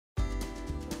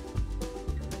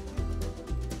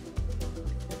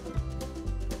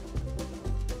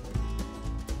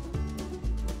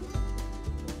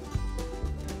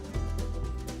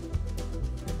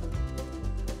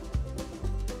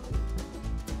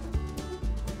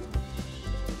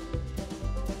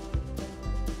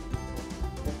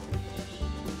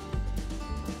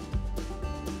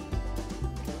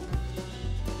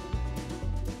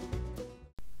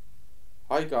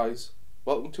Hi guys,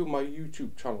 welcome to my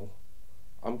YouTube channel.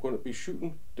 I'm going to be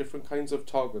shooting different kinds of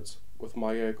targets with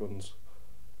my air guns.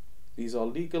 These are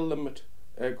legal limit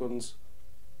air guns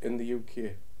in the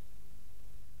UK.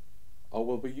 I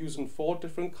will be using 4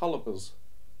 different calibers: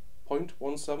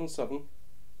 .177,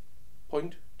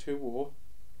 .20,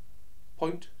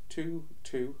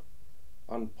 .22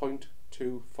 and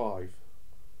 .25.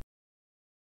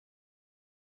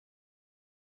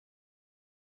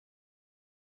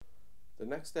 The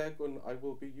next air gun I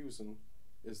will be using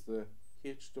is the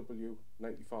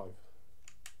HW95.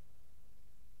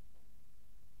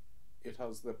 It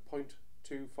has the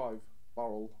 .25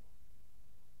 barrel.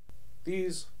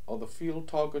 These are the field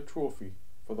target trophy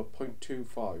for the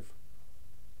 .25.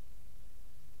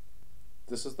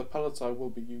 This is the pellets I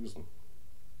will be using.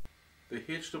 The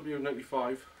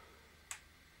HW95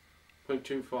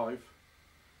 .25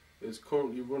 is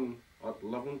currently running at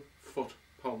 11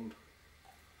 foot-pound.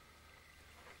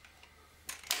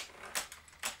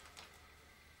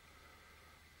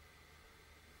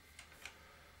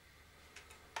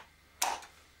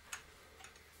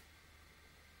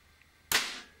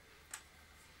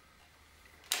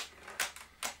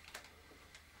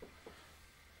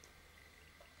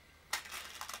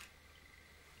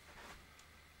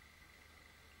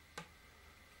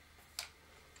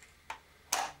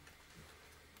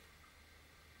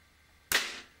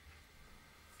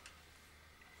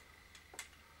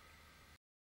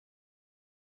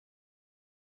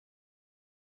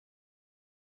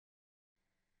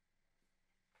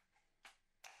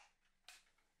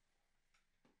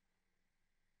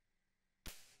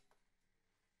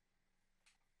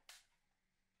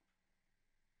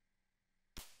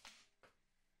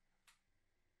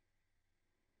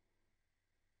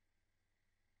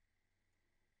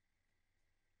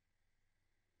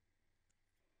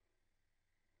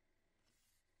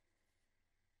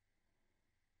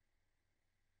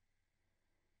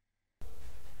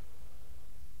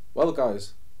 Well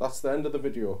guys, that's the end of the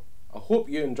video. I hope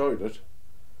you enjoyed it.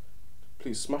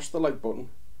 Please smash the like button.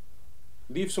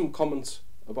 Leave some comments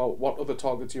about what other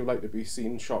targets you'd like to be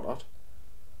seen shot at.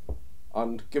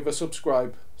 And give a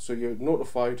subscribe so you're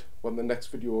notified when the next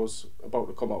video is about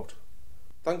to come out.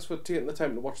 Thanks for taking the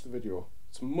time to watch the video.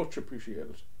 It's much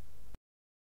appreciated.